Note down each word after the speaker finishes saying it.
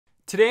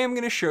Today I'm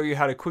going to show you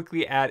how to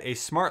quickly add a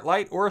smart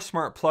light or a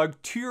smart plug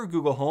to your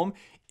Google Home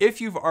if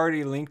you've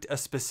already linked a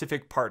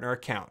specific partner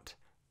account.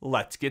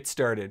 Let's get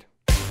started.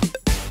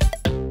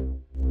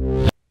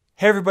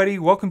 Hey everybody,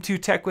 welcome to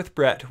Tech with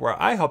Brett, where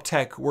I help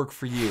tech work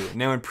for you.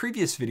 Now in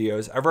previous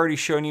videos, I've already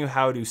shown you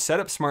how to set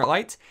up smart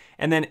lights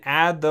and then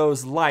add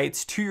those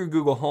lights to your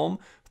Google Home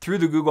through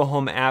the Google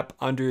Home app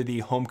under the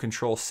home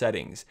control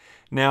settings.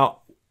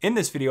 Now in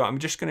this video, I'm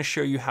just going to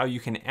show you how you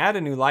can add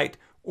a new light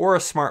or a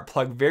smart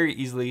plug very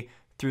easily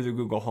through the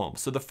Google Home.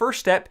 So the first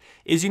step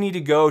is you need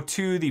to go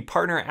to the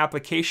partner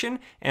application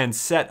and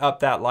set up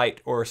that light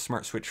or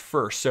smart switch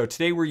first. So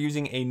today we're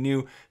using a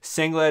new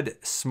Sangled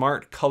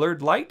smart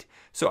colored light.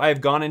 So I've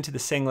gone into the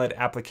Sangled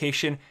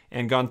application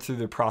and gone through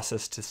the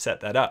process to set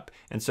that up.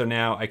 And so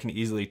now I can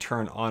easily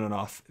turn on and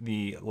off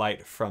the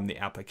light from the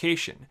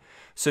application.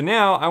 So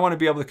now I want to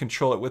be able to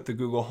control it with the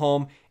Google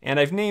Home, and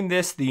I've named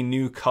this the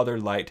new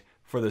colored light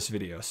for this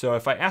video. So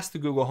if I ask the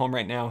Google Home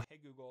right now, hey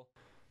Google,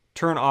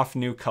 turn off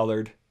new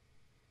colored.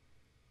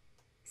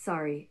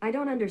 Sorry, I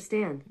don't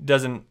understand.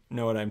 Doesn't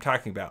know what I'm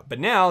talking about. But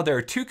now there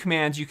are two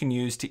commands you can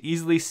use to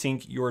easily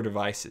sync your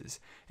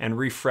devices and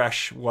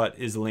refresh what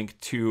is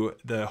linked to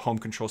the home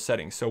control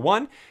settings. So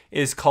one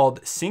is called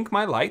Sync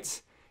My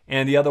Lights,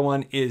 and the other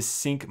one is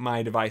Sync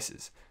My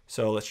Devices.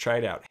 So let's try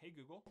it out. Hey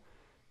Google,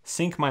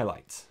 sync my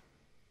lights.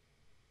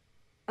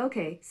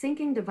 Okay,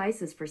 syncing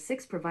devices for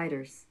 6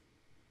 providers.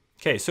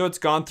 Okay, so it's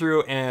gone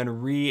through and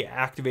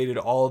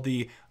reactivated all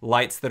the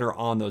lights that are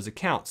on those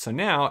accounts. So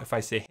now if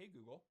I say, hey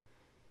Google,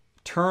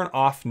 turn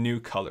off new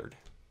colored.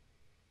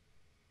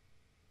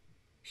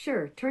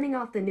 Sure, turning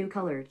off the new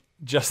colored.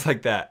 Just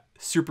like that,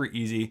 super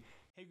easy.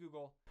 Hey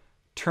Google,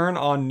 turn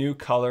on new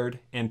colored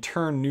and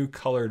turn new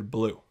colored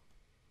blue.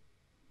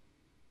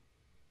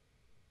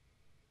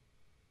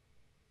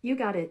 You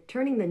got it,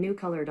 turning the new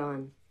colored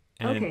on.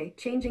 And okay,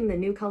 changing the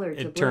new color to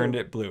blue. It turned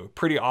it blue.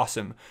 Pretty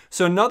awesome.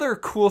 So another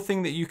cool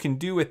thing that you can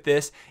do with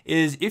this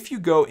is if you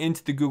go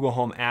into the Google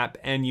Home app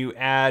and you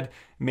add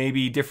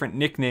maybe different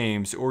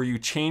nicknames or you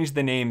change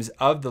the names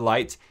of the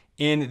lights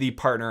in the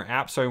partner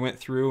app. So I went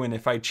through, and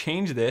if I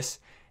change this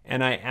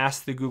and I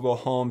asked the Google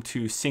Home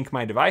to sync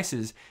my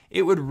devices,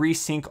 it would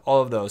resync all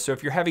of those. So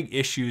if you're having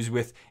issues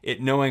with it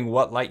knowing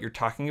what light you're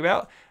talking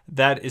about,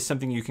 that is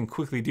something you can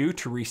quickly do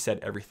to reset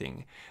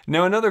everything.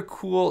 Now, another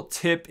cool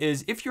tip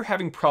is if you're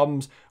having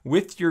problems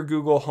with your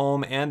Google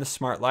Home and the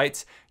smart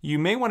lights, you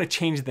may want to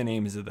change the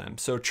names of them.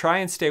 So try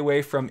and stay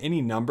away from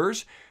any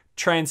numbers.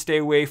 Try and stay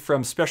away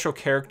from special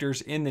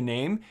characters in the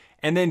name,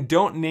 and then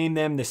don't name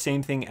them the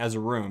same thing as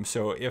a room.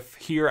 So if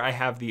here I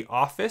have the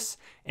office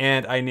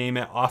and I name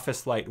it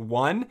Office Light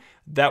 1,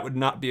 that would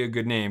not be a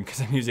good name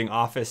because I'm using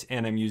office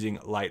and I'm using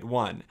light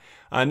 1.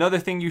 Another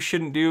thing you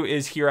shouldn't do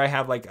is here I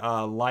have like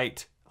a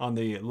light on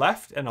the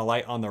left and a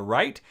light on the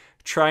right.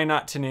 Try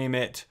not to name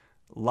it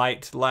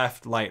light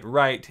left, light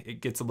right.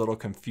 It gets a little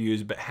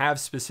confused, but have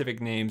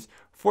specific names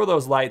for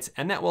those lights,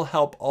 and that will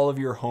help all of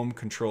your home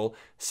control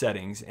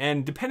settings.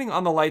 And depending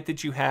on the light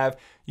that you have,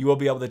 you will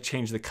be able to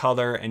change the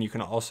color, and you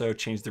can also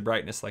change the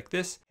brightness like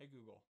this. Hey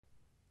Google,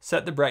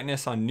 set the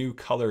brightness on new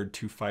colored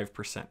to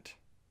 5%.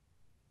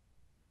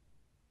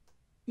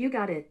 You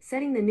got it,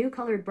 setting the new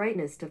colored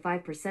brightness to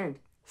 5%.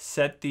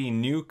 Set the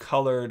new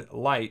colored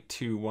light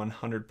to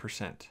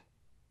 100%.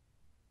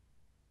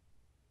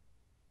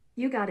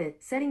 You got it,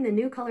 setting the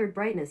new colored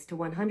brightness to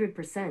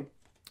 100%.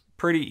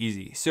 Pretty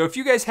easy. So if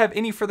you guys have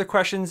any further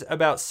questions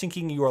about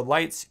syncing your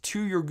lights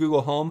to your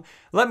Google Home,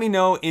 let me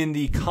know in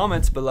the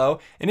comments below.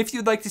 And if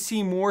you'd like to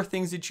see more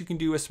things that you can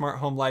do with smart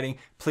home lighting,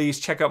 please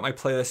check out my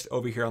playlist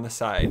over here on the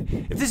side.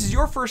 If this is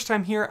your first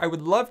time here, I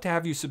would love to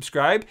have you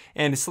subscribe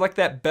and select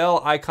that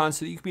bell icon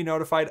so that you can be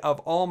notified of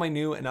all my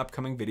new and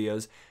upcoming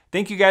videos.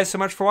 Thank you guys so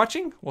much for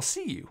watching. We'll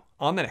see you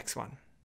on the next one.